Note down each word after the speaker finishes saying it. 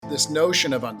this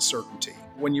notion of uncertainty.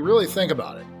 When you really think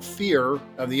about it, fear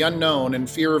of the unknown and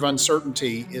fear of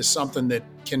uncertainty is something that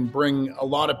can bring a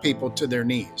lot of people to their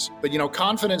knees. But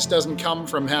confidence doesn't come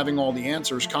from having all the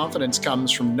answers. Confidence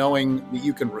comes from knowing that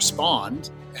you can respond,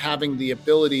 having the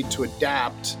ability to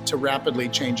adapt to rapidly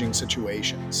changing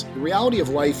situations. The reality of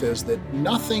life is that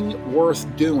nothing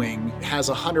worth doing has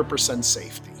 100%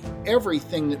 safety.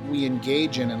 Everything that we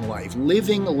engage in life,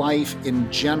 living life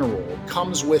in general,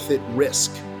 comes with it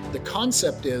risk. The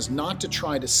concept is not to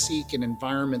try to seek an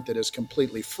environment that is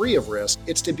completely free of risk.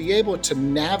 It's to be able to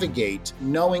navigate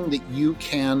knowing that you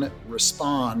can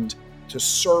respond, to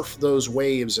surf those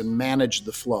waves and manage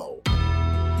the flow.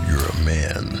 You're a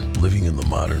man living in the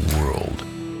modern world,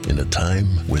 in a time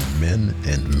when men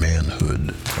and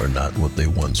manhood are not what they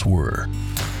once were.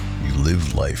 You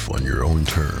live life on your own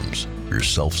terms. You're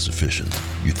self-sufficient.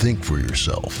 You think for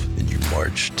yourself, and you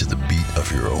march to the beat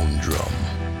of your own drum.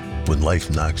 When life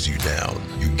knocks you down,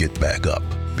 you get back up,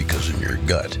 because in your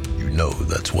gut, you know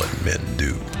that's what men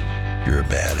do. You're a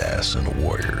badass and a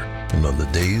warrior. And on the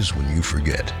days when you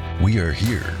forget, we are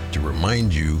here to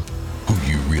remind you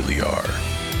who you really are.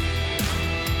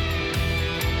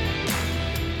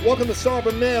 Welcome to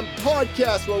Sovereign Man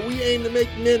Podcast, where we aim to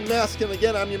make men masculine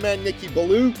again. I'm your man, Nicky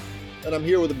Ballou, and I'm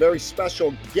here with a very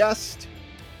special guest,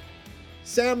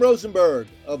 Sam Rosenberg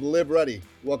of Live Ready.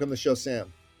 Welcome to the show,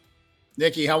 Sam.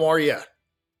 Nicky, how are you?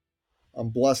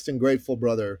 I'm blessed and grateful,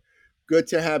 brother. Good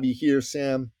to have you here,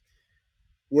 Sam.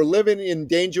 We're living in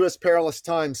dangerous, perilous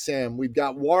times, Sam. We've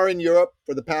got war in Europe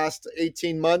for the past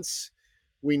 18 months.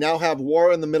 We now have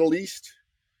war in the Middle East.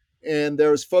 And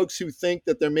there's folks who think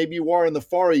that there may be war in the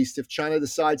Far East if China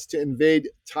decides to invade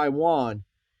Taiwan.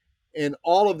 And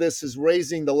all of this is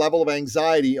raising the level of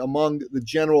anxiety among the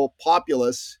general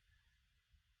populace.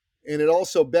 And it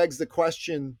also begs the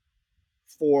question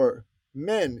for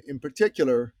men in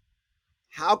particular,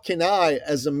 how can I,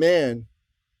 as a man,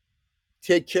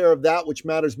 take care of that which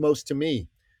matters most to me,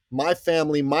 my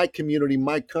family, my community,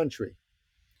 my country?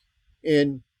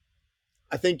 And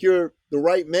I think you're the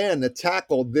right man to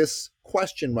tackle this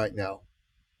question right now.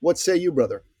 What say you,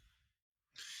 brother?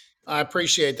 I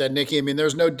appreciate that, Nicky. I mean,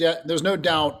 there's no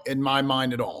doubt in my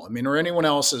mind at all. I mean, or anyone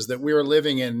else's, that we are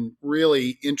living in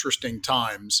really interesting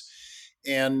times.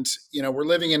 And, we're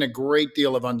living in a great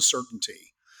deal of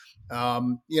uncertainty.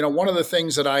 One of the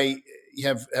things that I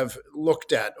have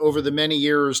looked at over the many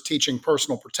years teaching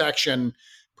personal protection,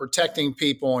 protecting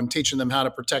people, and teaching them how to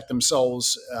protect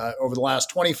themselves over the last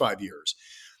 25 years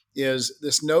is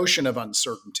this notion of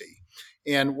uncertainty.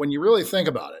 And when you really think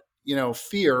about it,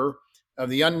 fear of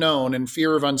the unknown and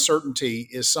fear of uncertainty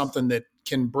is something that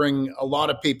can bring a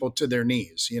lot of people to their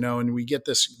knees, and we get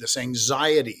this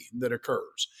anxiety that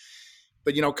occurs.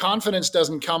 But, confidence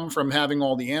doesn't come from having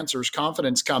all the answers.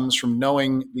 Confidence comes from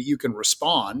knowing that you can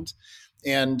respond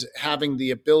and having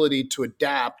the ability to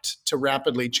adapt to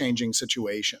rapidly changing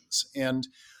situations. And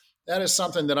that is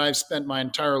something that I've spent my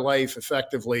entire life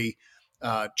effectively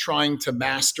trying to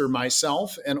master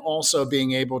myself, and also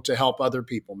being able to help other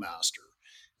people master.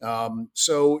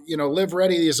 So, Live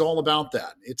Ready is all about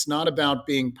that. It's not about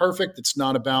being perfect. It's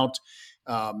not about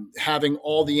having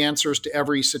all the answers to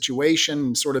every situation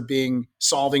and sort of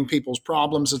solving people's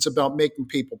problems. It's about making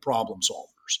people problem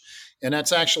solvers. And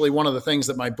that's actually one of the things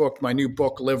that my new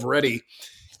book, Live Ready,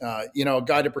 A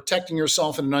Guide to Protecting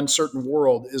Yourself in an Uncertain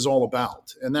World, is all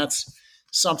about. And that's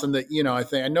something that,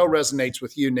 I know resonates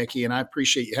with you, Nicky, and I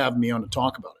appreciate you having me on to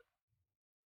talk about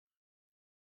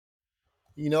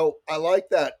it. I like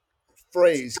that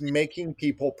phrase, making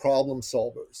people problem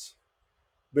solvers,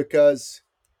 because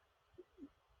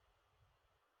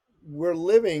we're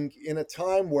living in a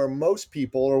time where most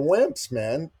people are wimps,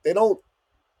 man. They don't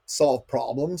solve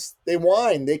problems. They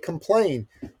whine, they complain.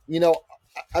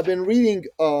 I've been reading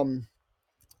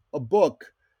a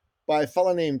book by a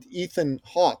fellow named Ethan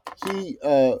Hawke. He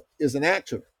is an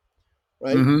actor,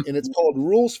 right? Mm-hmm. And it's called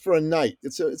Rules for a Night.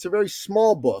 It's a very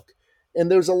small book. And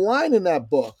there's a line in that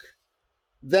book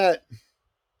that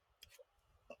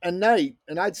a knight,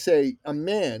 and I'd say a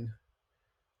man,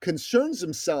 concerns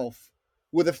himself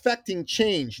with effecting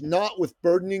change, not with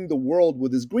burdening the world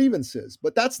with his grievances.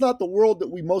 But that's not the world that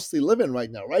we mostly live in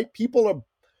right now, right? People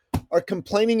are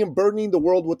complaining and burdening the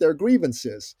world with their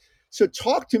grievances. So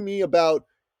talk to me about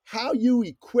how you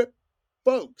equip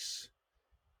folks,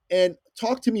 and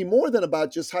talk to me more than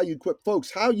about just how you equip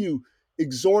folks, how you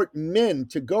exhort men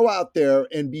to go out there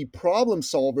and be problem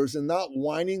solvers and not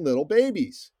whining little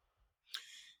babies.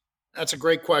 That's a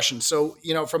great question. So,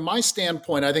 from my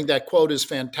standpoint, I think that quote is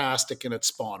fantastic and it's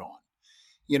spot on.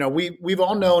 We've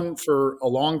all known for a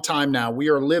long time now, we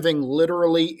are living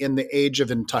literally in the age of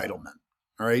entitlement.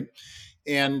 All right.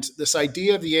 And this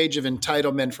idea of the age of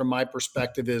entitlement, from my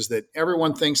perspective, is that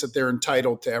everyone thinks that they're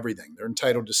entitled to everything. They're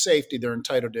entitled to safety. They're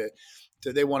entitled to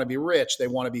they want to be rich. They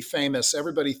want to be famous.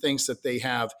 Everybody thinks that they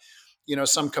have,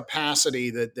 some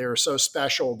capacity, that they're so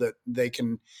special that they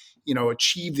can,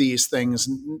 achieve these things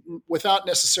without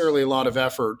necessarily a lot of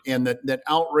effort. And that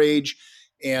outrage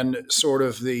and sort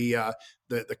of the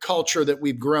culture that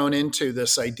we've grown into,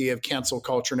 this idea of cancel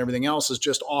culture and everything else, is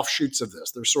just offshoots of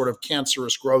this. They're sort of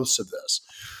cancerous growths of this.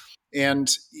 And,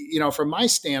 from my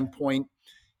standpoint,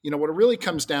 what it really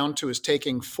comes down to is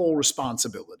taking full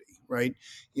responsibility, right?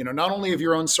 Not only of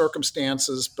your own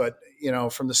circumstances, but,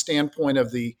 from the standpoint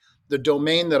of the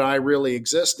domain that I really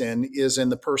exist in is in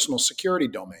the personal security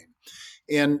domain.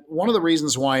 And one of the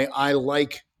reasons why I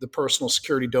like the personal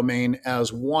security domain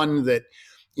as one that,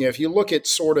 if you look at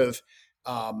sort of,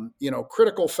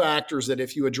 critical factors, that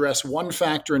if you address one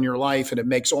factor in your life and it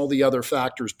makes all the other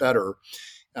factors better,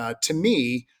 to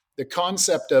me, the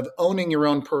concept of owning your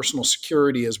own personal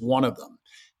security is one of them,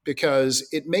 because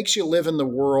it makes you live in the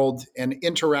world and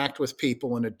interact with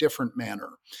people in a different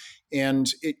manner.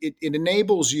 And it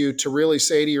enables you to really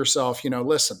say to yourself,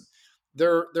 listen,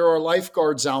 there are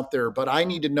lifeguards out there, but I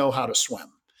need to know how to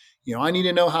swim. I need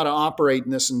to know how to operate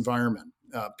in this environment.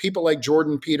 People like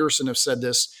Jordan Peterson have said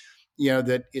this,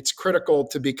 that it's critical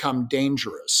to become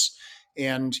dangerous.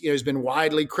 And he's been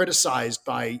widely criticized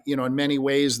by, in many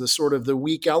ways, the sort of the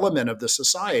weak element of the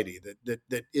society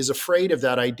that is afraid of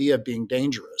that idea of being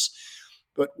dangerous.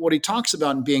 But what he talks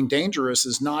about in being dangerous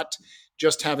is not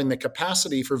just having the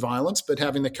capacity for violence, but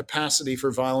having the capacity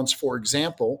for violence, for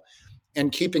example,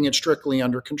 and keeping it strictly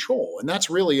under control. And that's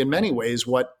really, in many ways,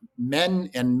 what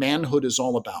men and manhood is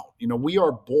all about. We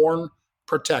are born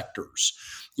protectors.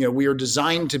 We are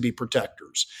designed to be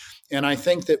protectors. And I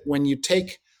think that when you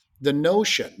take the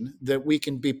notion that we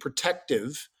can be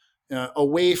protective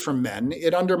away from men,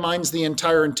 it undermines the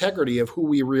entire integrity of who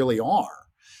we really are.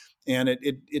 And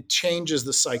it changes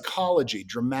the psychology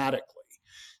dramatically.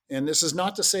 And this is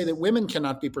not to say that women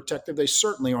cannot be protective. They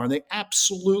certainly are. And they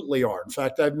absolutely are. In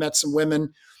fact, I've met some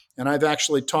women, and I've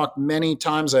actually talked many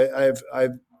times. I've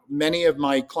many of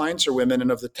my clients are women, and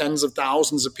of the tens of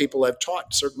thousands of people I've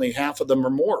taught, certainly half of them or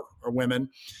more are women.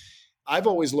 I've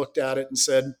always looked at it and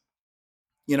said,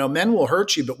 men will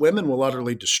hurt you, but women will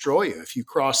utterly destroy you if you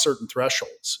cross certain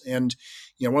thresholds. And,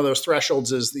 one of those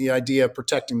thresholds is the idea of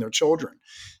protecting their children.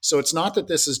 So it's not that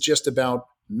this is just about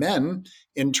men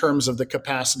in terms of the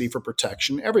capacity for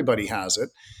protection. Everybody has it.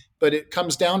 But it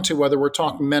comes down to whether we're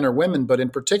talking men or women, but in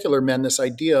particular men, this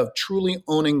idea of truly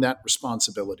owning that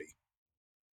responsibility.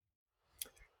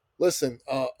 Listen,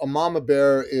 a mama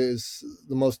bear is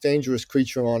the most dangerous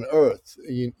creature on earth.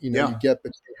 You get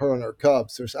between her and her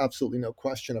cubs. There's absolutely no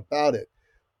question about it.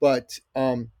 But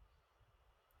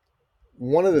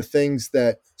one of the things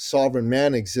that sovereign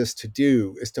man exists to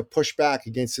do is to push back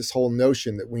against this whole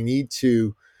notion that we need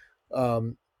to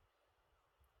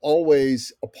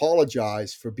always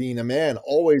apologize for being a man,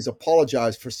 always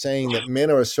apologize for saying that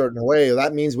men are a certain way.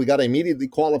 That means we got to immediately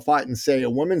qualify it and say a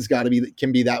woman's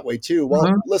can be that way too.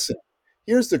 Well, Listen,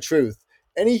 here's the truth.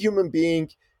 Any human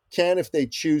being can, if they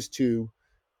choose to,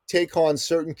 take on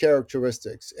certain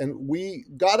characteristics. And we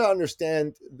got to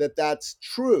understand that that's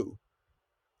true.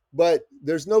 But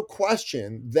there's no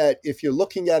question that if you're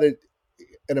looking at it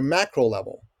at a macro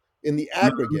level, in the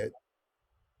aggregate,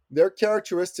 there are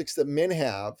characteristics that men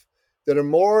have that are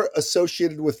more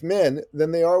associated with men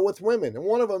than they are with women. And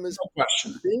one of them is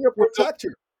being a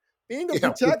protector. Being a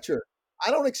protector.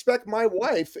 I don't expect my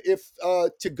wife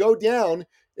to go down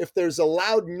if there's a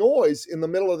loud noise in the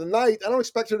middle of the night. I don't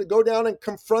expect her to go down and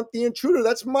confront the intruder.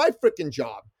 That's my freaking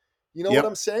job. You know what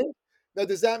I'm saying? Now,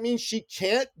 does that mean she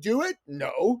can't do it?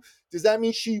 No. Does that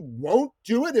mean she won't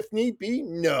do it if need be?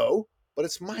 No. But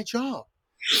it's my job.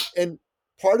 And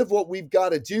part of what we've got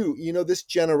to do, this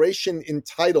generation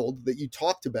entitled that you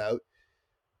talked about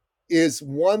is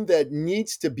one that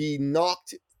needs to be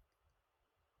knocked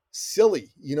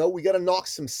silly. We got to knock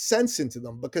some sense into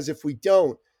them, because if we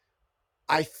don't,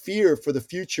 I fear for the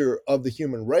future of the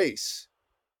human race.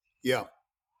 Yeah.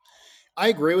 I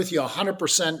agree with you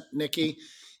 100%, Nikki.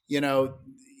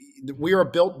 We are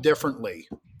built differently.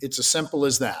 It's as simple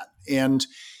as that. And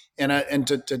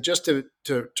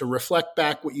to reflect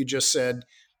back what you just said,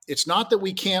 it's not that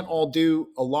we can't all do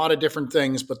a lot of different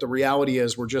things, but the reality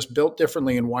is we're just built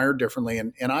differently and wired differently.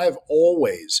 And I have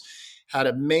always had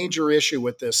a major issue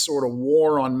with this sort of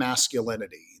war on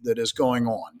masculinity that is going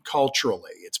on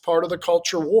culturally. It's part of the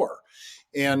culture war.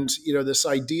 And, this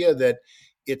idea that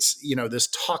it's, this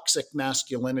toxic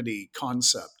masculinity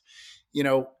concept.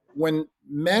 When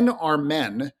men are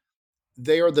men,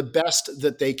 they are the best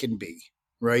that they can be,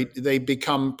 right? They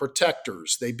become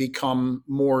protectors. They become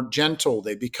more gentle.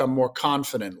 They become more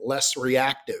confident, less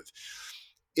reactive.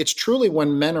 It's truly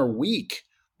when men are weak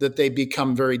that they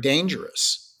become very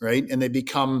dangerous, right? And they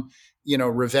become,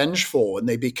 revengeful, and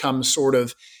they become sort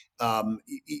of,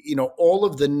 all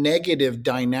of the negative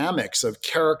dynamics of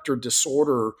character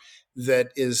disorder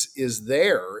that is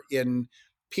there in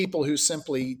people who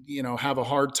simply, have a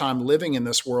hard time living in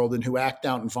this world and who act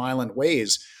out in violent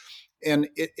ways. And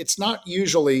it's not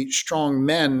usually strong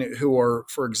men who are,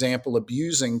 for example,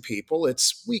 abusing people.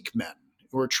 It's weak men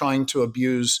who are trying to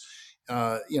abuse,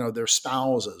 their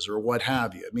spouses or what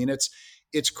have you. I mean,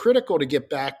 it's critical to get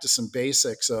back to some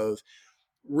basics of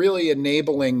really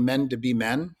enabling men to be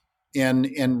men,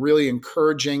 and really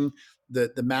encouraging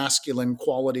the masculine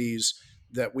qualities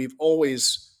that we've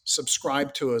always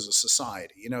subscribed to as a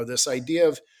society. This idea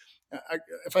of,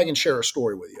 if I can share a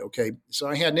story with you, okay? So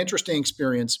I had an interesting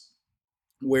experience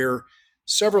where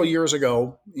several years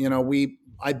ago,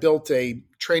 I built a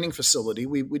training facility.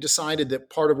 We decided that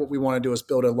part of what we want to do is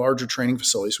build a larger training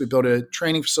facility. So we built a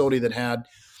training facility that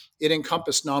it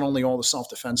encompassed not only all the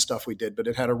self-defense stuff we did, but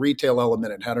it had a retail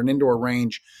element. It had an indoor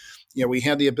range. We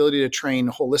had the ability to train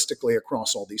holistically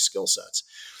across all these skill sets.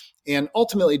 And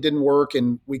ultimately it didn't work,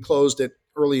 and we closed it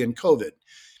early in COVID.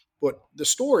 But the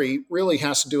story really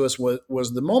has to do with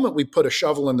was the moment we put a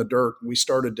shovel in the dirt and we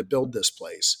started to build this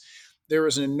place. There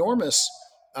was an enormous,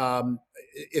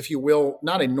 if you will,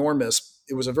 not enormous,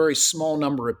 it was a very small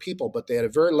number of people, but they had a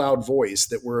very loud voice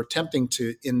that were attempting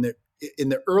to, in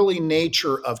the early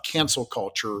nature of cancel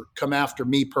culture, come after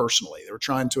me personally. They were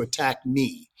trying to attack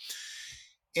me.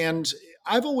 And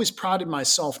I've always prided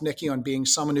myself, Nikki, on being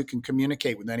someone who can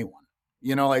communicate with anyone.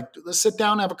 Let's sit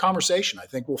down and have a conversation. I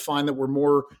think we'll find that we're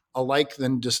more alike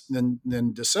than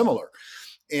dissimilar,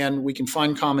 and we can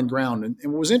find common ground.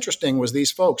 And what was interesting was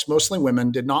these folks, mostly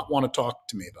women, did not want to talk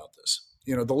to me about this.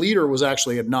 The leader was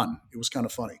actually a nun. It was kind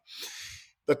of funny.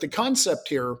 But the concept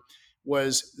here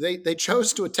was they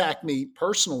chose to attack me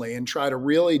personally and try to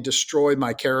really destroy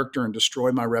my character and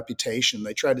destroy my reputation.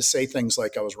 They tried to say things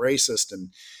like I was racist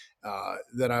and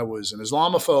that I was an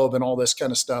Islamophobe and all this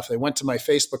kind of stuff. They went to my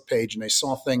Facebook page and they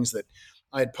saw things that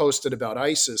I had posted about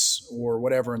ISIS or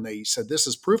whatever, and they said, this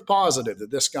is proof positive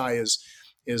that this guy is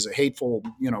a hateful,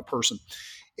 person.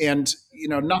 And,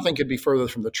 nothing could be further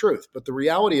from the truth. But the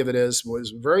reality of it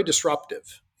was very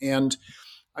disruptive. And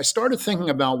I started thinking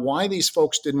about why these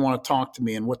folks didn't want to talk to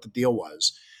me and what the deal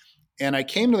was. And I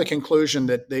came to the conclusion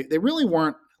that they really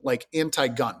weren't like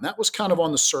anti-gun. That was kind of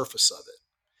on the surface of it.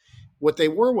 What they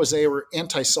were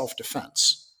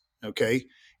anti-self-defense. Okay.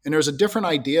 And there's a different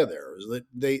idea there. That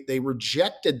they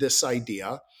rejected this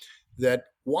idea that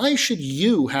why should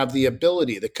you have the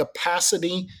ability, the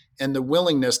capacity, and the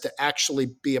willingness to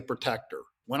actually be a protector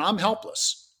when I'm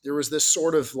helpless? There was this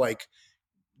sort of like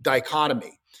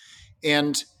dichotomy.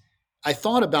 And I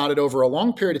thought about it over a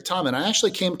long period of time, and I actually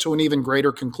came to an even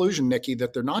greater conclusion, Nikki,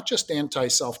 that they're not just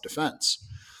anti-self-defense.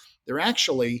 They're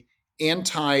actually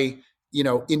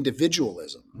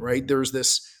anti-individualism, right? There was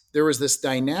this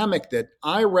dynamic that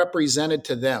I represented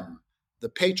to them, the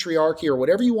patriarchy or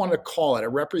whatever you want to call it. I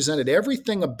represented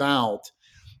everything about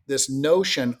this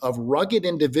notion of rugged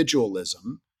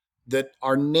individualism that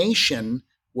our nation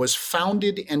was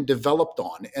founded and developed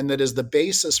on, and that is the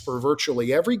basis for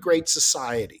virtually every great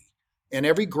society and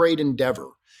every great endeavor,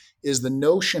 is the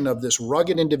notion of this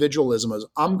rugged individualism as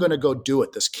I'm going to go do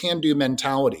it, this can-do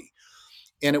mentality.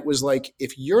 And it was like,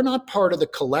 if you're not part of the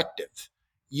collective,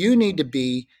 you need to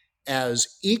be as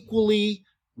equally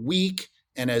weak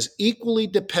and as equally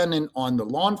dependent on the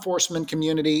law enforcement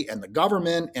community and the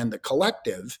government and the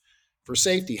collective for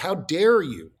safety. How dare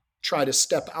you try to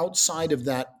step outside of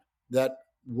that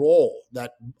role,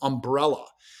 that umbrella?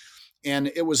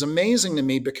 And it was amazing to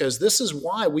me because this is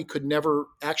why we could never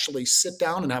actually sit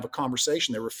down and have a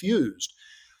conversation. They refused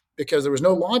because there was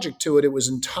no logic to it. It was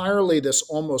entirely this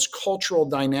almost cultural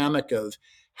dynamic of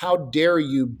how dare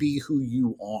you be who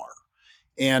you are.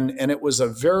 And it was a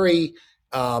very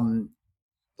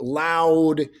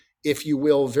loud, if you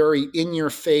will, very in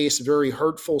your face, very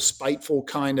hurtful, spiteful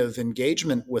kind of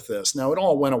engagement with this. Now it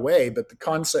all went away, but the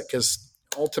concept, because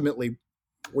ultimately,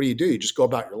 what do? You just go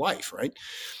about your life, right?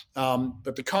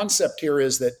 But the concept here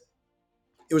is that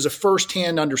it was a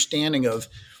firsthand understanding of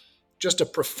just a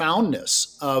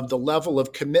profoundness of the level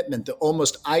of commitment, the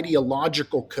almost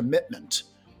ideological commitment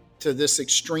to this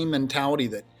extreme mentality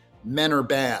that men are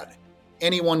bad.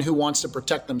 Anyone who wants to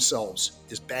protect themselves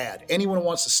is bad. Anyone who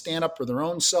wants to stand up for their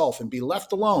own self and be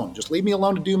left alone, just leave me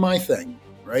alone to do my thing,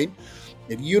 right?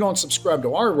 If you don't subscribe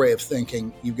to our way of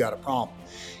thinking, you've got a problem.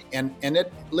 And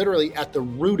it literally at the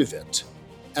root of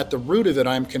it,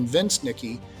 I'm convinced,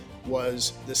 Nikki,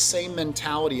 was the same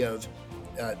mentality of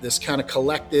this kind of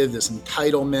collective, this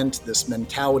entitlement, this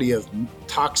mentality of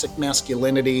toxic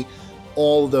masculinity,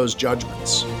 all of those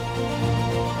judgments.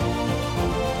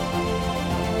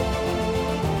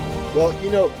 Well,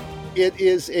 it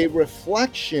is a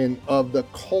reflection of the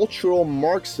cultural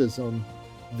Marxism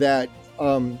that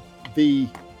the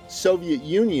Soviet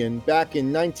Union back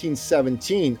in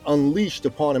 1917 unleashed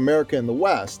upon America and the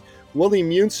West. William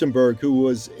Rosenberg, who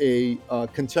was a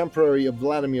contemporary of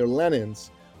Vladimir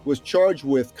Lenin's, was charged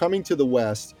with coming to the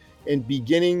West and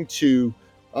beginning to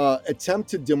attempt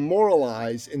to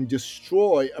demoralize and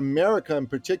destroy America in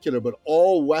particular, but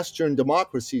all Western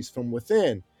democracies from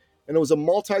within. And it was a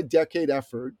multi-decade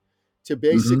effort to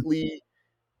basically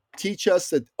teach us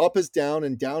that up is down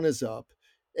and down is up.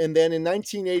 And then in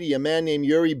 1980, a man named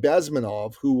Yuri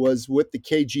Bezmenov, who was with the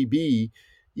KGB,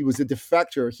 he was a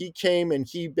defector, he came and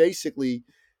he basically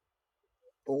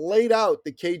laid out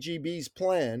the KGB's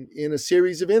plan in a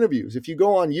series of interviews. If you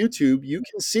go on YouTube, you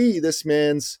can see this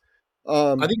man's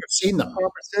I think I've seen them.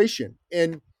 conversation.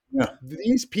 And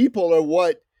these people are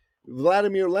what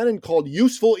Vladimir Lenin called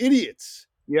useful idiots,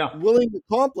 willing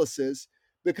accomplices,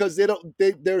 because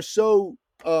they're so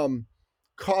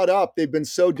caught up, they've been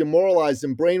so demoralized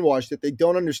and brainwashed that they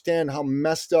don't understand how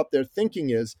messed up their thinking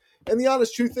is. And the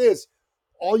honest truth is,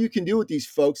 all you can do with these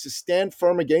folks is stand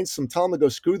firm against them, tell them to go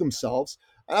screw themselves.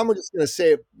 And I'm just going to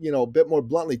say it, a bit more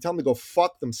bluntly, tell them to go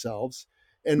fuck themselves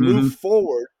and move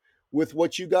forward with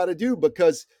what you got to do,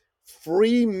 because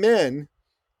free men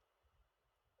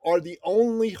are the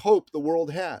only hope the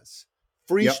world has.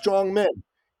 Free, strong men.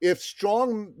 If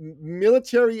strong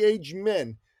military-age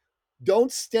men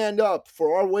don't stand up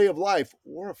for our way of life,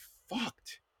 we're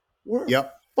fucked. We're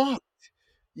fucked.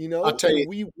 I'll tell you,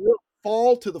 we will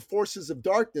fall to the forces of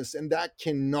darkness, and that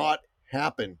cannot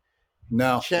happen.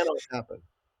 No. Cannot happen.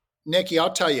 Nikki,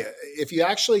 I'll tell you, if you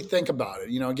actually think about it,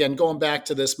 again, going back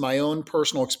to this, my own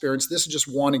personal experience, this is just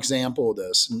one example of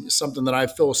this, and something that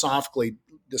I've philosophically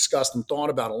discussed and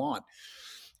thought about a lot.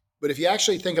 But if you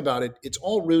actually think about it, it's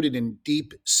all rooted in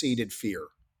deep-seated fear.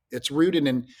 It's rooted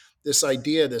in this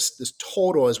idea, this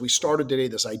total, as we started today,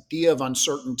 this idea of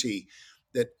uncertainty,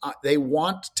 that they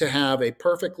want to have a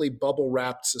perfectly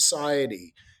bubble-wrapped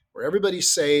society where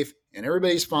everybody's safe and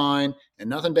everybody's fine and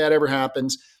nothing bad ever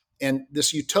happens. And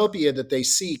this utopia that they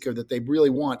seek, or that they really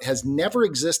want, has never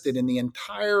existed in the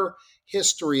entire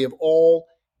history of all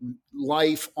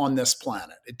life on this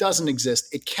planet. It doesn't exist.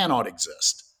 It cannot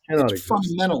exist.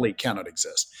 Fundamentally cannot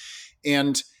exist.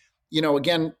 And,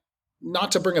 again,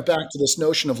 not to bring it back to this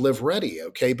notion of live ready,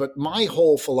 okay, but my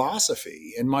whole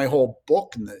philosophy and my whole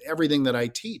book and everything that I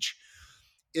teach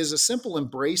is a simple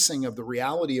embracing of the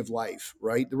reality of life,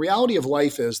 right? The reality of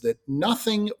life is that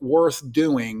nothing worth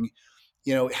doing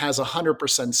has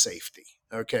 100% safety.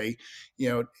 Okay.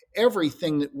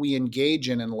 Everything that we engage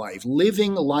in life,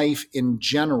 living life in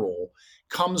general,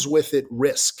 comes with it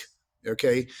risk.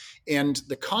 Okay. And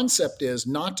the concept is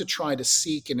not to try to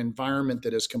seek an environment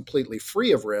that is completely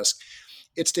free of risk.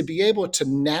 It's to be able to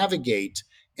navigate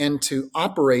and to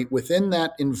operate within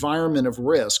that environment of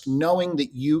risk, knowing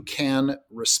that you can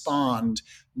respond,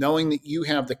 knowing that you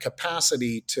have the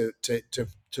capacity to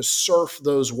surf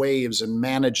those waves and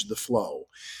manage the flow.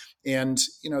 And,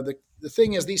 the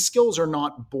thing is, these skills are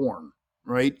not born,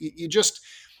 right? You just,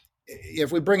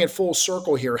 if we bring it full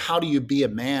circle here, how do you be a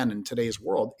man in today's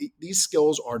world? These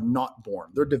skills are not born.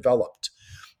 They're developed.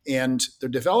 And they're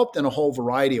developed in a whole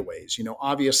variety of ways.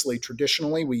 Obviously,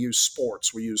 traditionally, we use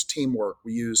sports, we use teamwork,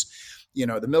 we use,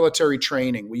 the military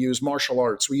training, we use martial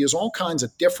arts, we use all kinds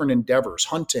of different endeavors,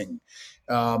 hunting,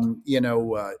 the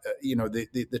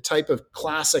type of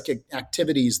classic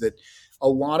activities that a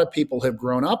lot of people have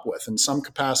grown up with in some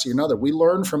capacity or another. We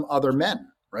learn from other men,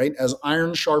 right? As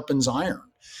iron sharpens iron.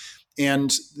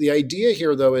 And the idea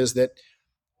here, though, is that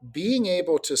being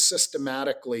able to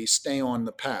systematically stay on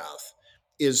the path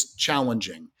is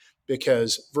challenging,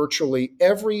 because virtually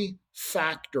every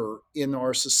factor in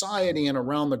our society and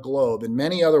around the globe, in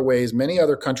many other ways, many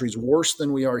other countries worse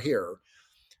than we are here,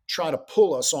 try to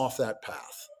pull us off that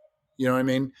path. You know what I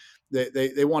mean?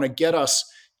 They want to get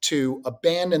us to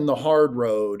abandon the hard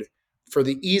road for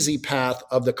the easy path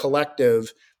of the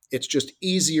collective. It's just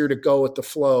easier to go with the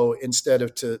flow instead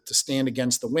of to stand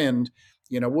against the wind.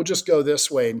 We'll just go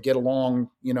this way and get along,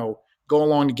 go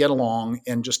along to get along,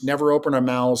 and just never open our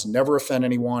mouths, never offend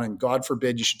anyone. And God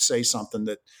forbid you should say something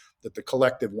that the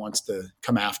collective wants to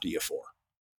come after you for.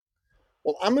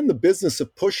 Well, I'm in the business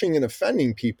of pushing and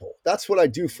offending people. That's what I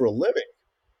do for a living.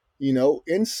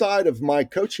 Inside of my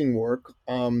coaching work,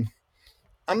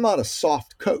 I'm I'm not a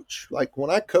soft coach. Like when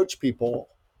I coach people,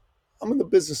 I'm in the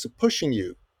business of pushing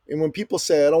you. And when people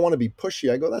say I don't want to be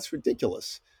pushy, I go, that's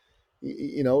ridiculous.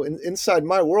 Inside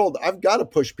my world, I've got to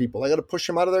push people. I got to push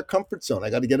them out of their comfort zone. I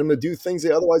got to get them to do things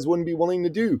they otherwise wouldn't be willing to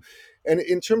do. And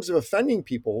in terms of offending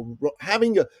people,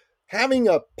 having a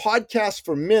podcast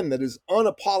for men that is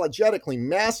unapologetically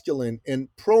masculine and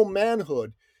pro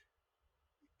manhood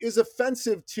is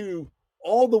offensive to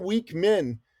all the weak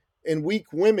men and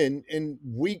weak women and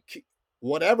weak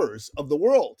whatevers of the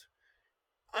world.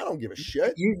 I don't give a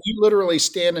shit. You literally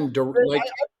stand in I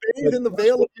bathe in the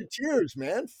veil of your tears,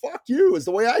 man. Fuck you is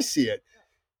the way I see it.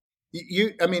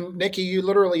 I mean, Nikki, you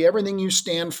literally, everything you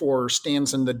stand for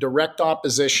stands in the direct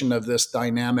opposition of this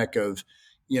dynamic of,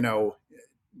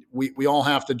 we all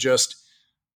have to just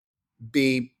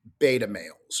be beta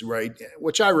males, right?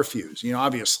 Which I refuse,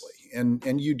 obviously,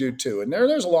 and you do too. And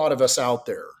there's a lot of us out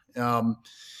there. I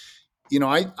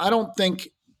don't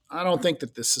think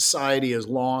that the society is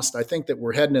lost. I think that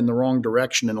we're heading in the wrong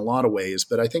direction in a lot of ways,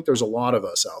 but I think there's a lot of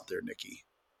us out there, Nikki.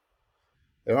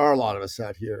 There are a lot of us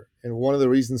out here. And one of the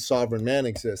reasons Sovereign Man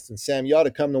exists, and Sam, you ought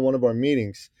to come to one of our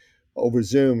meetings over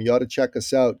Zoom. You ought to check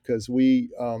us out because we're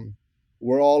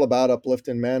all about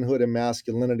uplifting manhood and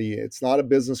masculinity. It's not a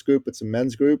business group. It's a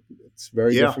men's group. It's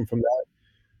very different from that.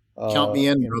 Count me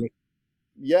in, brother.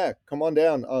 Yeah, come on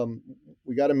down.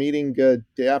 We got a meeting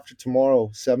day after tomorrow,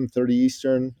 7:30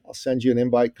 Eastern. I'll send you an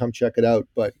invite. Come check it out.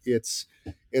 But it's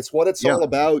what it's all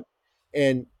about.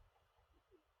 And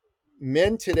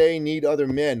men today need other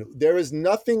men. There is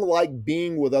nothing like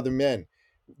being with other men.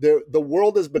 The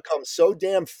world has become so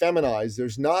damn feminized.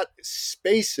 There's not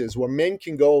spaces where men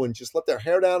can go and just let their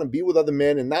hair down and be with other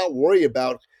men and not worry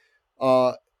about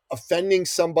offending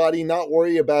somebody, not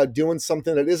worry about doing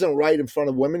something that isn't right in front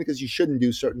of women, because you shouldn't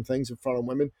do certain things in front of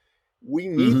women. We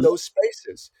need those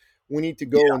spaces. We need to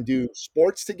go and do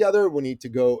sports together. We need to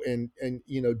go and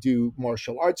do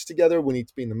martial arts together. We need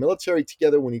to be in the military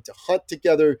together. We need to hunt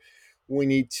together.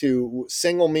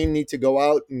 Single men need to go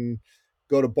out and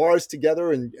go to bars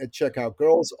together and check out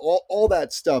girls, all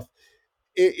that stuff.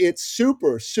 It's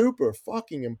super, super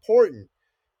fucking important.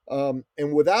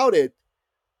 And without it,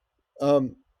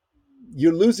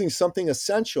 you're losing something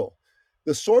essential.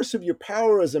 The source of your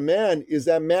power as a man is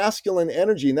that masculine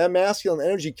energy. And that masculine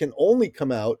energy can only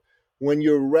come out when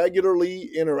you're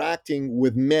regularly interacting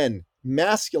with men,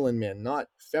 masculine men, not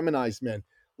feminized men.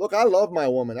 Look, I love my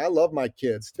woman. I love my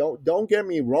kids. Don't get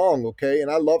me wrong, okay?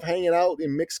 And I love hanging out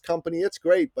in mixed company. It's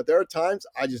great. But there are times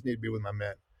I just need to be with my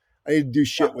men. I need to do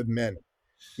shit with men,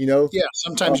 Yeah,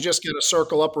 sometimes you just got to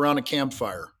circle up around a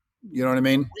campfire. You know what I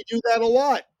mean? We do that a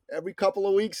lot. Every couple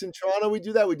of weeks in Toronto, we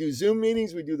do that. We do Zoom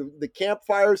meetings. We do the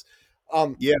campfires.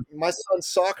 My son's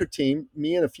soccer team,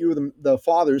 me and a few of the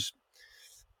fathers,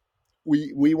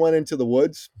 we went into the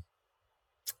woods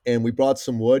and we brought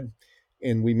some wood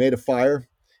and we made a fire.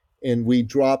 And we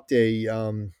dropped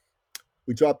a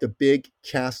big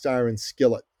cast iron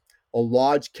skillet, a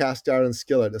large cast iron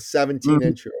skillet, a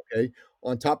 17-incher. Okay,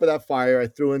 on top of that fire, I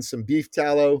threw in some beef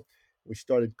tallow. We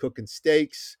started cooking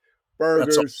steaks,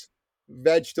 burgers,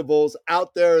 vegetables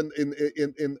out there in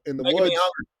the woods.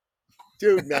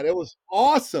 Dude, man, it was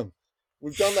awesome.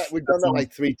 We've done that. We've done that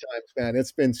like 3 times, man.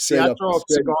 It's been straight up. Throw a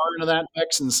cigar into that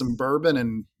mix and some bourbon,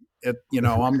 and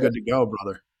I'm good to go,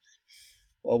 brother.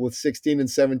 Well, with 16 and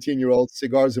 17-year-olds,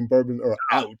 cigars and bourbon are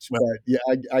out. But yeah,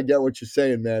 I get what you're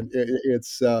saying, man.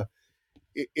 It's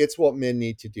what men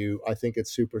need to do. I think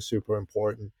it's super, super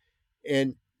important.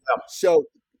 And so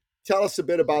tell us a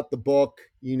bit about the book.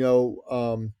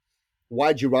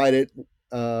 Why'd you write it?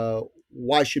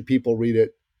 Why should people read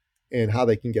it? And how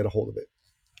they can get a hold of it.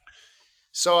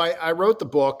 So I wrote the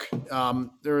book.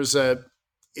 The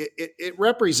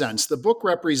book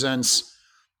represents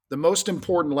the most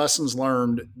important lessons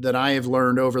learned that I have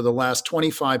learned over the last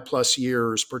 25 plus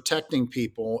years, protecting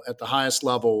people at the highest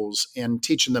levels and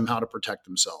teaching them how to protect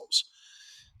themselves.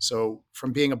 So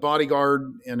from being a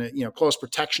bodyguard and a close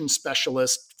protection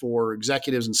specialist for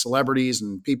executives and celebrities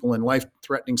and people in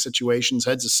life-threatening situations,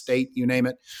 heads of state, you name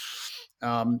it,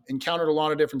 encountered a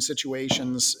lot of different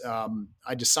situations.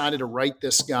 I decided to write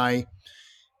this guy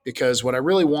because what I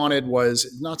really wanted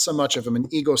was not so much from an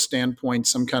ego standpoint,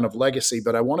 some kind of legacy,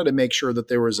 but I wanted to make sure that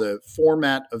there was a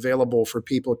format available for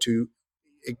people to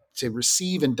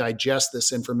receive and digest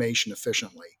this information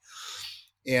efficiently.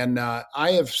 And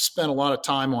I have spent a lot of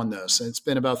time on this. And it's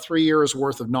been about 3 years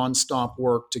worth of nonstop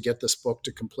work to get this book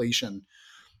to completion.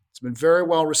 It's been very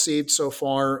well received so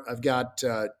far. I've got,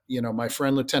 my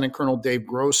friend, Lieutenant Colonel Dave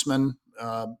Grossman,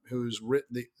 who's written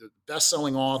the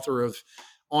best-selling author of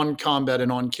On Combat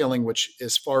and On Killing, which,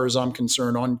 as far as I'm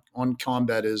concerned, On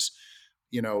Combat is,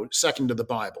 second to the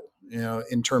Bible,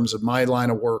 in terms of my line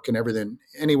of work and everything,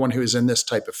 anyone who is in this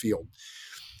type of field.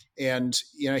 And,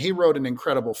 he wrote an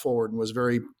incredible foreword and was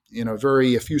very,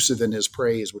 very effusive in his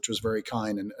praise, which was very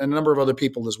kind. And a number of other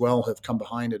people as well have come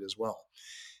behind it as well.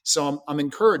 So I'm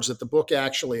encouraged that the book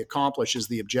actually accomplishes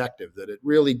the objective, that it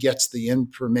really gets the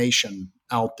information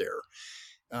out there.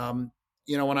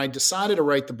 When I decided to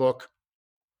write the book,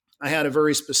 I had a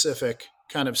very specific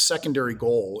kind of secondary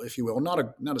goal, if you will, not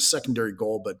a secondary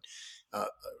goal, but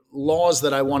laws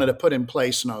that I wanted to put in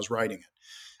place when I was writing it.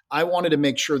 I wanted to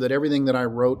make sure that everything that I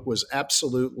wrote was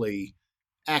absolutely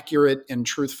accurate and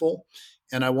truthful.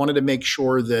 And I wanted to make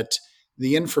sure that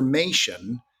the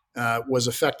information was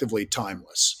effectively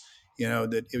timeless,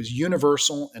 that it was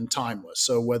universal and timeless.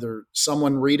 So whether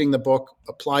someone reading the book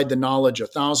applied the knowledge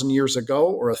 1,000 years ago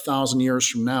or 1,000 years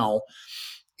from now,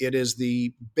 it is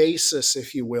the basis,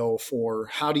 if you will, for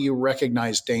how do you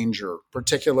recognize danger,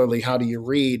 particularly how do you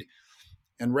read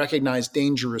and recognize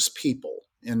dangerous people?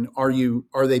 And are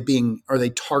they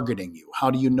targeting you? How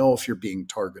do you know if you're being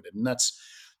targeted? And that's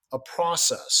a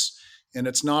process. And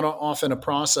it's not often a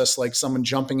process like someone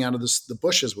jumping out of the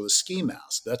bushes with a ski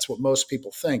mask. That's what most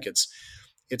people think.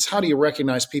 It's how do you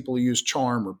recognize people who use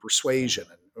charm or persuasion,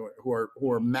 and who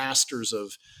are masters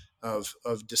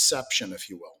of deception, if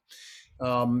you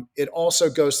will. It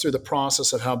also goes through the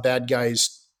process of how bad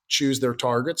guys choose their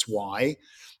targets, why,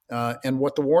 and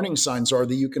what the warning signs are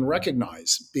that you can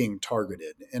recognize being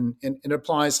targeted. And it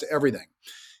applies to everything.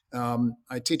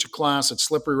 I teach a class at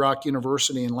Slippery Rock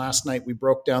University, and last night we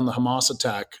broke down the Hamas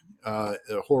attack, a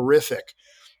horrific,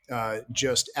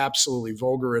 just absolutely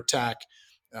vulgar attack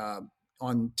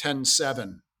on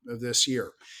 10/7 of this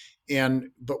year.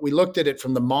 But we looked at it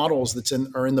from the models that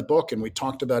are in the book, and we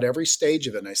talked about every stage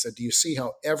of it. And I said, do you see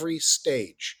how every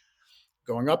stage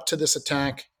going up to this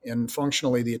attack and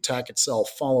functionally the attack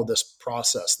itself follow this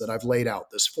process that I've laid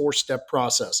out, this 4-step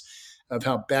process of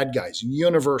how bad guys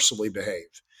universally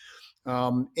behave?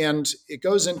 And it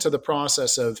goes into the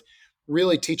process of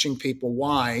really teaching people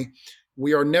why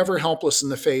we are never helpless in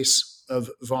the face of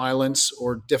violence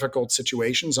or difficult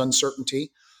situations,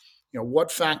 uncertainty.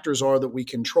 What factors are that we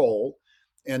control,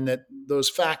 and that those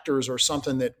factors are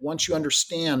something that once you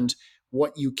understand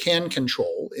what you can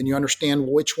control and you understand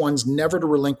which ones never to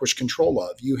relinquish control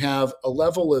of, you have a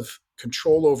level of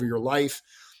control over your life,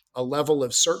 a level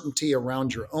of certainty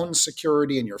around your own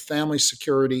security and your family's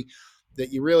security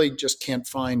that you really just can't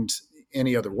find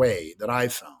any other way that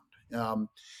I've found.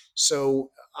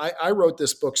 So I wrote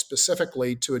this book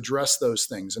specifically to address those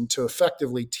things and to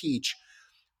effectively teach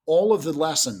all of the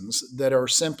lessons that are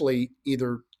simply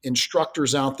either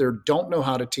instructors out there don't know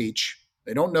how to teach,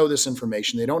 they don't know this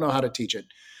information, they don't know how to teach it,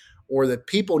 or that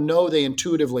people know they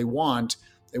intuitively they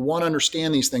want to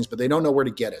understand these things, but they don't know where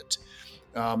to get it.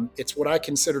 It's what I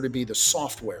consider to be the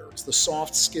software. It's the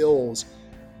soft skills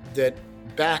that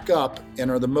back up and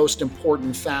are the most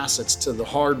important facets to the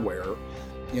hardware.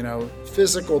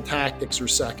 Physical tactics are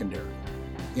secondary.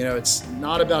 It's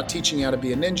not about teaching you how to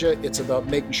be a ninja. It's about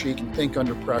making sure you can think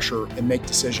under pressure and make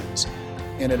decisions.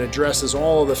 And it addresses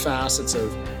all of the facets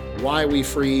of why we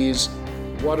freeze,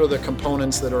 what are the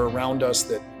components that are around us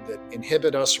that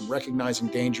inhibit us from recognizing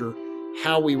danger,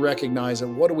 how we recognize it,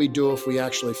 what do we do if we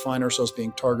actually find ourselves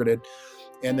being targeted,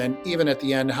 and then even at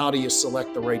the end, how do you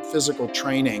select the right physical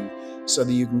training so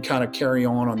that you can kind of carry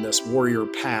on this warrior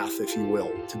path, if you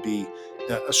will, to be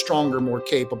a stronger, more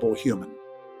capable human.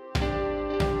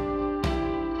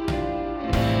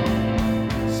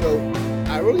 So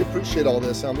I really appreciate all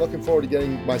this. I'm looking forward to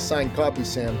getting my signed copy,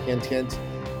 Sam. Hint, hint.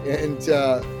 And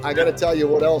I got to tell you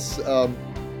what else.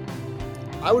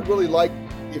 I would really like,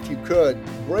 if you could,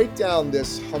 break down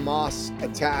this Hamas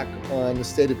attack on the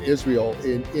state of Israel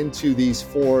into these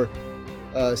 4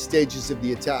 stages of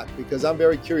the attack, because I'm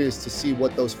very curious to see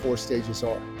what those 4 stages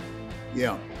are.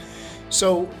 Yeah.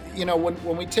 So,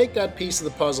 when we take that piece of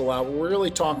the puzzle out, what we're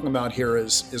really talking about here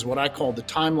is what I call the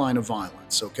timeline of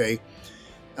violence, okay?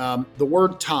 The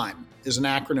word time is an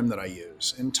acronym that I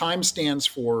use, and time stands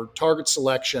for target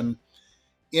selection,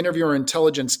 interview or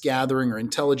intelligence gathering or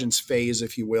intelligence phase,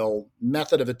 if you will,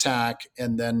 method of attack,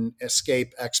 and then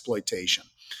escape exploitation.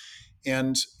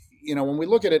 And, when we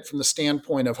look at it from the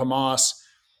standpoint of Hamas,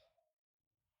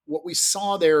 what we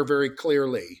saw there very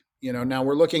clearly, now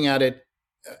we're looking at it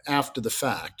after the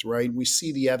fact, right? We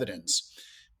see the evidence.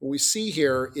 What we see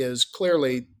here is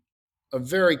clearly a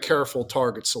very careful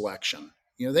target selection.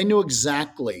 They knew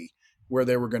exactly where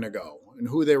they were going to go and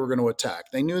who they were going to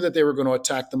attack. They knew that they were going to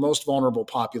attack the most vulnerable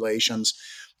populations.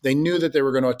 They knew that they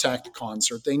were going to attack the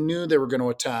concert. They knew they were going to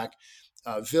attack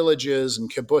villages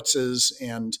and kibbutzes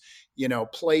and,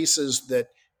 places that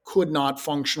could not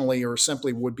functionally or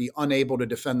simply would be unable to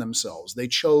defend themselves. They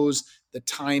chose the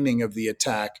timing of the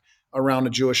attack around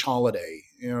a Jewish holiday,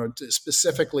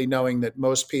 specifically knowing that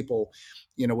most people,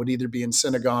 would either be in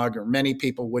synagogue, or many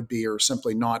people would be, or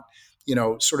simply not,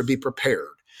 sort of be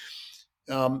prepared.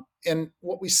 And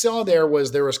what we saw there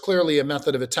was clearly a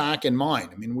method of attack in mind.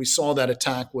 I mean, we saw that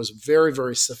attack was very,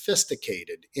 very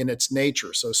sophisticated in its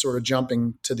nature. So sort of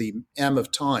jumping to the M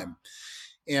of time.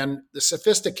 And the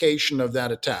sophistication of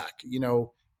that attack,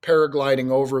 paragliding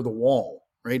over the wall,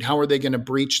 right? How are they going to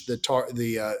breach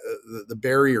the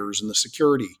barriers and the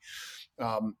security?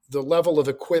 The level of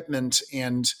equipment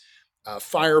and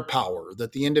firepower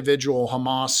that the individual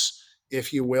Hamas,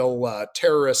 if you will,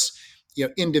 terrorists,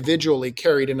 individually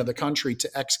carried into the country to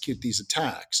execute these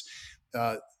attacks.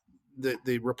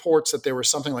 The reports that there were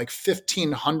something like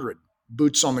 1,500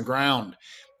 boots on the ground,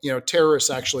 terrorists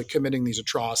actually committing these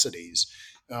atrocities.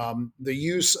 The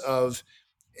use of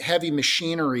heavy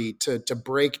machinery to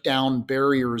break down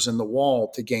barriers in the wall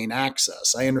to gain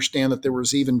access. I understand that there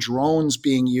was even drones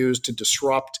being used to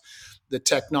disrupt the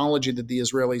technology that the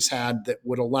Israelis had that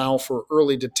would allow for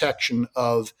early detection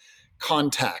of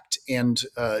contact and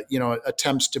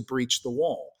attempts to breach the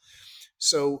wall.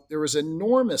 So there was an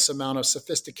enormous amount of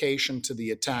sophistication to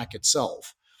the attack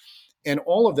itself. And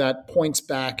all of that points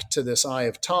back to this eye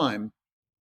of time,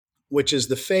 which is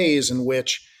the phase in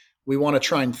which we want to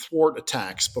try and thwart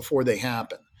attacks before they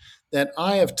happen. That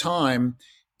eye of time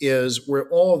is where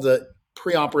all of the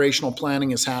pre-operational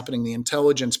planning is happening, the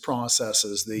intelligence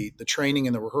processes, the training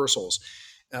and the rehearsals,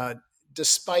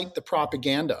 despite the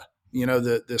propaganda,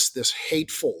 this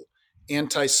hateful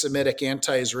anti-Semitic,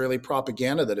 anti-Israeli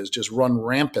propaganda that has just run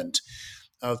rampant,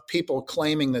 of people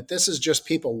claiming that this is just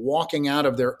people walking out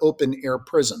of their open air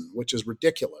prison, which is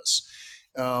ridiculous.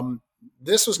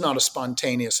 This was not a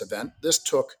spontaneous event. This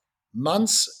took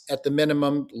months at the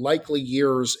minimum, likely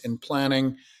years in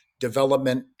planning,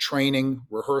 development, training,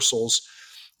 rehearsals,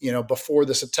 before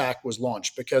this attack was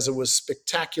launched, because it was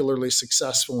spectacularly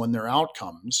successful in their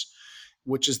outcomes,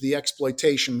 which is the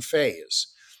exploitation phase,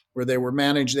 where they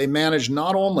managed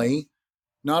not only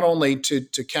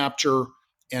to capture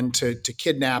and to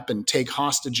kidnap and take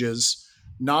hostages,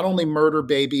 not only murder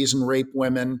babies and rape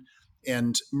women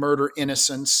and murder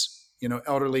innocents,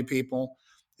 elderly people,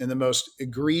 in the most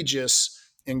egregious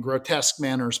and grotesque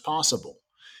manners possible.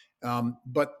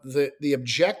 But the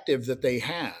objective that they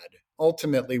had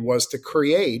ultimately was to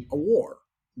create a war.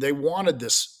 They wanted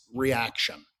this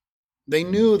reaction. They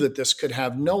knew that this could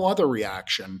have no other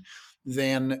reaction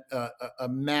than a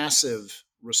massive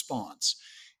response.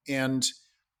 And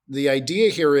the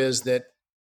idea here is that,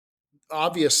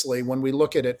 obviously, when we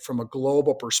look at it from a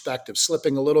global perspective,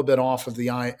 slipping a little bit off of the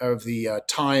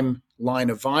timeline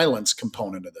of violence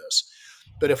component of this,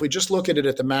 but if we just look at it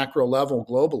at the macro level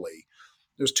globally,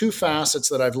 there's two facets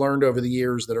that I've learned over the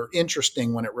years that are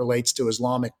interesting when it relates to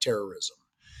Islamic terrorism.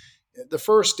 The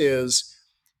first is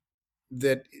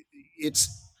that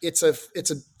it's a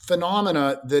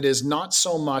phenomena that is not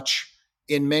so much,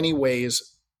 in many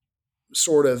ways,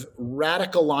 sort of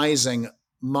radicalizing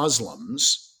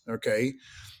Muslims. Okay,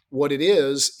 what it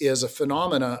is a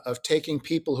phenomena of taking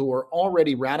people who are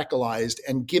already radicalized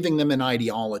and giving them an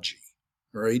ideology,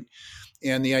 right?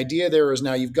 And the idea there is,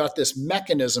 now you've got this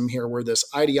mechanism here where this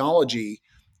ideology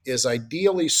is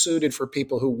ideally suited for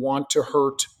people who want to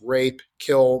hurt, rape,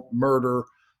 kill, murder,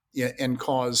 and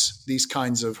cause these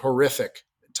kinds of horrific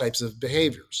types of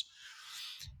behaviors.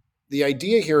 The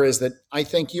idea here is that I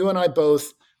think you and I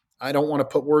both, I don't want to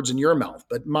put words in your mouth,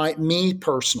 but me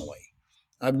personally,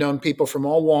 I've known people from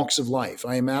all walks of life.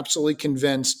 I am absolutely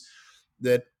convinced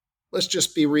that, let's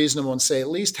just be reasonable and say,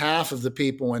 at least half of the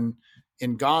people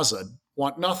in Gaza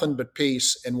want nothing but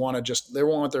peace and they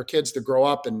want their kids to grow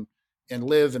up and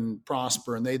live and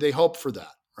prosper. And they hope for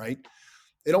that, right?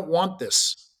 They don't want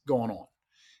this going on.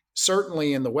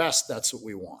 Certainly in the West, that's what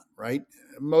we want, right?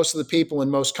 Most of the people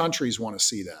in most countries want to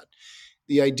see that.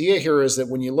 The idea here is that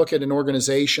when you look at an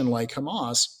organization like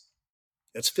Hamas,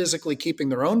 that's physically keeping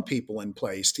their own people in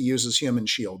place to use as human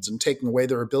shields and taking away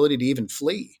their ability to even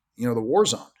flee, the war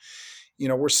zone.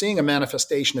 We're seeing a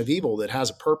manifestation of evil that has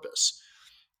a purpose.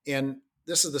 And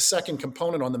this is the second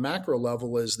component on the macro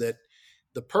level, is that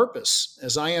the purpose,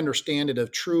 as I understand it,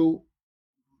 of true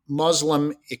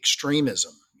Muslim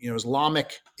extremism,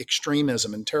 Islamic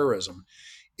extremism and terrorism,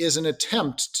 is an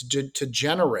attempt to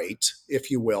generate, if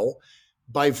you will,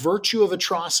 by virtue of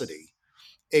atrocity,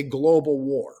 a global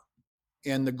war.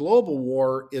 And the global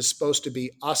war is supposed to be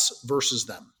us versus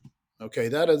them. Okay,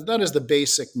 that is the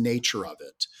basic nature of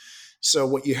it. So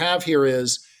what you have here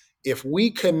is, if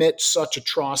we commit such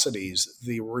atrocities,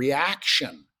 the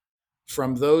reaction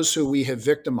from those who we have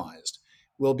victimized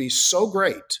will be so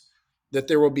great that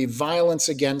there will be violence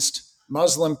against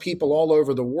Muslim people all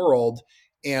over the world,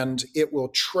 and it will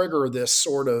trigger this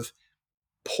sort of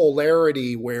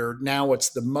polarity where now it's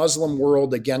the Muslim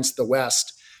world against the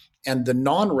West, and the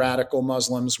non-radical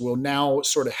Muslims will now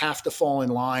sort of have to fall in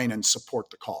line and support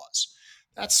the cause.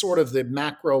 That's sort of the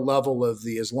macro level of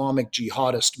the Islamic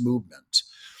jihadist movement.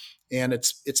 And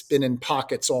it's been in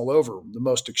pockets all over. The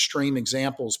most extreme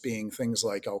examples being things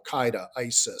like Al Qaeda,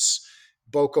 ISIS,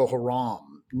 Boko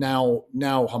Haram, now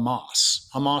Hamas.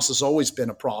 Hamas has always been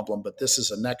a problem, but this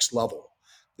is a next level.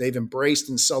 They've embraced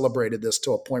and celebrated this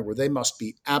to a point where they must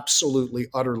be absolutely,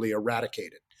 utterly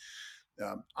eradicated.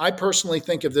 I personally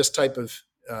think of this type of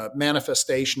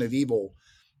manifestation of evil,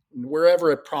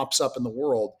 wherever it props up in the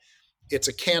world, it's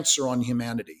a cancer on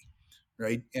humanity,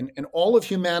 right? And all of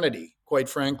humanity, quite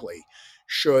frankly,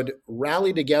 should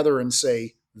rally together and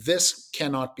say, this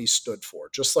cannot be stood for.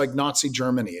 Just like Nazi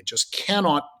Germany, it just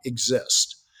cannot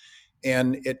exist.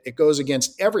 And it goes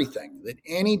against everything that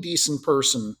any decent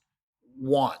person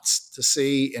wants to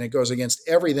see, and it goes against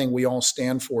everything we all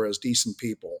stand for as decent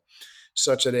people,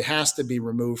 such that it has to be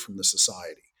removed from the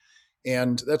society.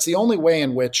 And that's the only way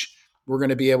in which we're going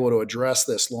to be able to address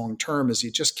this long term. Is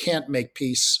you just can't make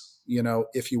peace,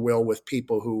 if you will, with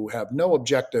people who have no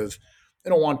objective. They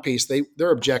don't want peace.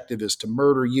 Their objective is to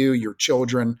murder you, your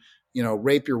children,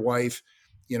 rape your wife,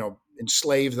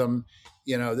 enslave them.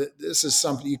 This is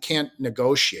something you can't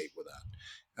negotiate with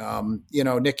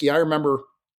that. Nikki, I remember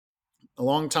a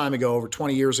long time ago, over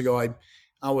 20 years ago,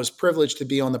 I was privileged to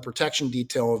be on the protection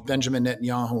detail of Benjamin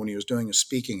Netanyahu when he was doing a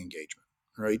speaking engagement,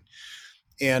 right?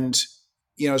 And,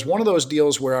 it's one of those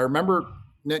deals where I remember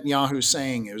Netanyahu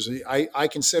saying, I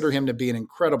consider him to be an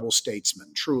incredible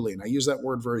statesman, truly. And I use that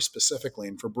word very specifically.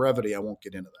 And for brevity, I won't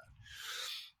get into that.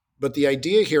 But the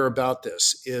idea here about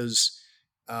this is,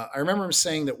 I remember him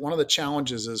saying that one of the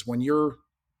challenges is when you're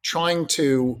trying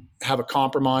to have a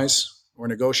compromise or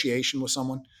negotiation with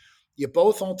someone, you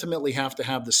both ultimately have to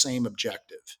have the same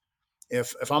objective.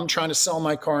 If I'm trying to sell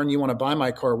my car and you want to buy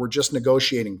my car, we're just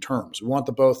negotiating terms. We want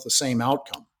both the same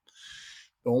outcome.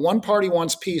 But when one party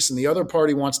wants peace and the other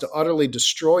party wants to utterly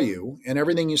destroy you and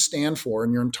everything you stand for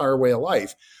and your entire way of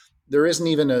life, there isn't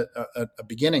even a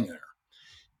beginning there.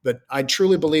 But I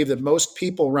truly believe that most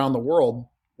people around the world,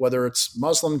 whether it's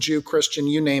Muslim, Jew, Christian,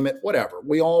 you name it, whatever,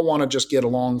 we all want to just get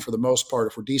along for the most part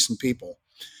if we're decent people.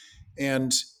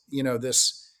 And,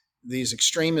 these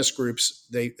extremist groups,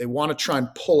 they want to try and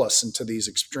pull us into these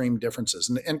extreme differences.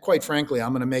 And quite frankly,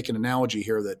 I'm going to make an analogy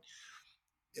here that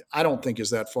I don't think is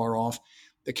that far off.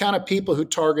 The kind of people who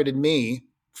targeted me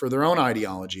for their own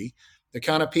ideology, the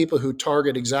kind of people who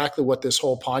target exactly what this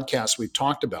whole podcast we've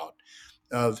talked about,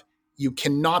 of you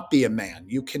cannot be a man,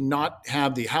 you cannot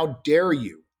have how dare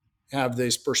you have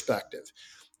this perspective.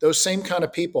 Those same kind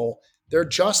of people, they're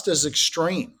just as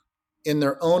extreme in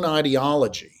their own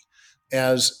ideology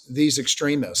as these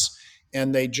extremists.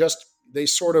 And they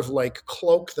sort of like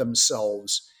cloak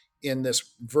themselves in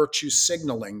this virtue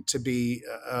signaling to be,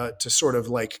 to sort of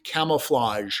like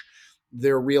camouflage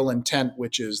their real intent,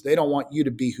 which is they don't want you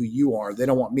to be who you are. They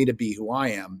don't want me to be who I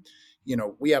am.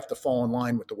 We have to fall in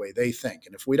line with the way they think.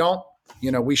 And if we don't,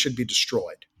 we should be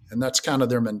destroyed. And that's kind of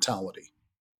their mentality.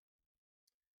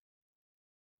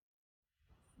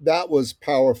 That was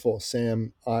powerful,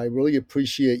 Sam. I really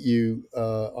appreciate you.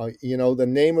 The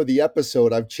name of the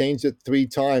episode, I've changed it 3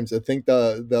 times. I think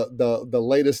the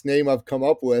latest name I've come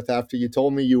up with after you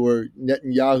told me you were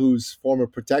Netanyahu's former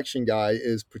protection guy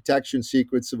is Protection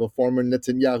Secrets of a Former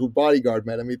Netanyahu Bodyguard,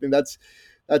 man. I mean,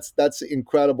 that's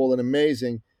incredible and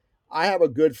amazing. I have a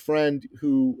good friend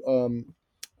who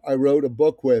I wrote a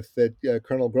book with that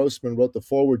Colonel Grossman wrote the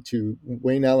foreword to,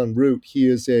 Wayne Allen Root. He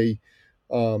is a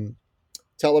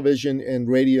television and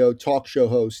radio talk show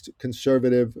host,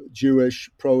 conservative, Jewish,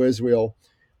 pro-Israel.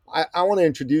 I want to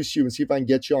introduce you and see if I can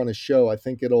get you on a show. I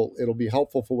think it'll be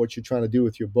helpful for what you're trying to do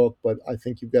with your book, but I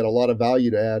think you've got a lot of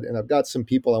value to add. And I've got some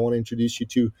people I want to introduce you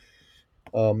to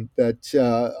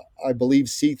that I believe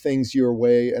see things your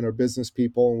way and are business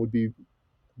people and would be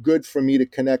good for me to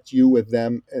connect you with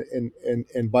them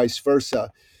and vice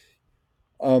versa.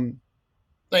 Thank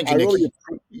you, Nikki.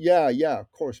 Yeah,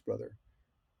 of course, brother.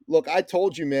 Look, I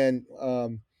told you, man,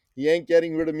 you ain't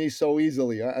getting rid of me so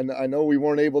easily. I know we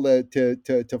weren't able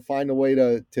to find a way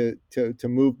to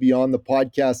move beyond the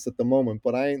podcast at the moment,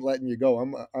 but I ain't letting you go.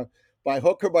 I'm by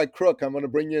hook or by crook, I'm going to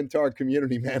bring you into our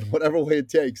community, man. Whatever way it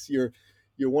takes. You're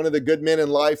one of the good men in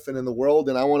life and in the world,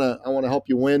 and I want to help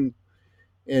you win.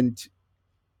 And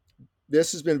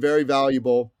this has been very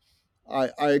valuable. I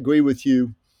agree with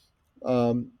you.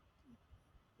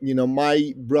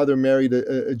 my brother married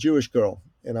a Jewish girl,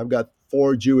 and I've got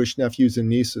 4 Jewish nephews and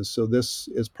nieces. So this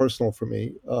is personal for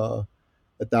me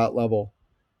at that level.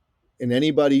 And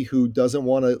anybody who doesn't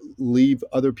want to leave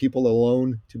other people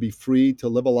alone, to be free, to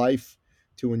live a life,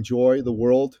 to enjoy the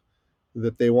world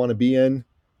that they want to be in,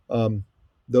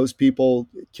 those people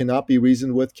cannot be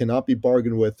reasoned with, cannot be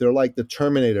bargained with. They're like the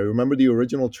Terminator. Remember the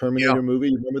original Terminator movie?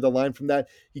 You remember the line from that?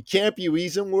 He can't be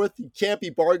reasoned with. He can't be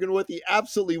bargained with. He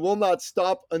absolutely will not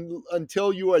stop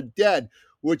until you are dead,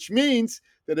 which means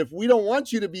that if we don't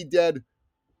want you to be dead,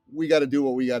 we got to do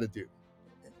what we got to do.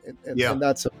 And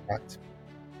that's a fact.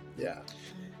 Yeah.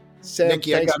 Sam,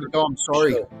 Nicky, I got to go. I'm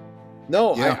sorry.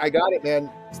 No, I got it,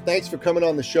 man. Thanks for coming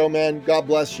on the show, man. God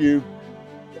bless you.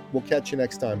 We'll catch you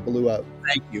next time. Blue out.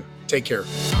 Thank you. Take care.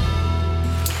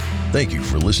 Thank you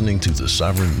for listening to the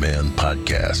Sovereign Man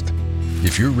Podcast.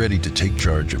 If you're ready to take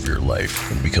charge of your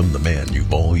life and become the man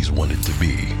you've always wanted to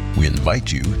be, we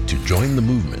invite you to join the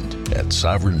movement at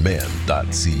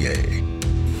sovereignman.ca.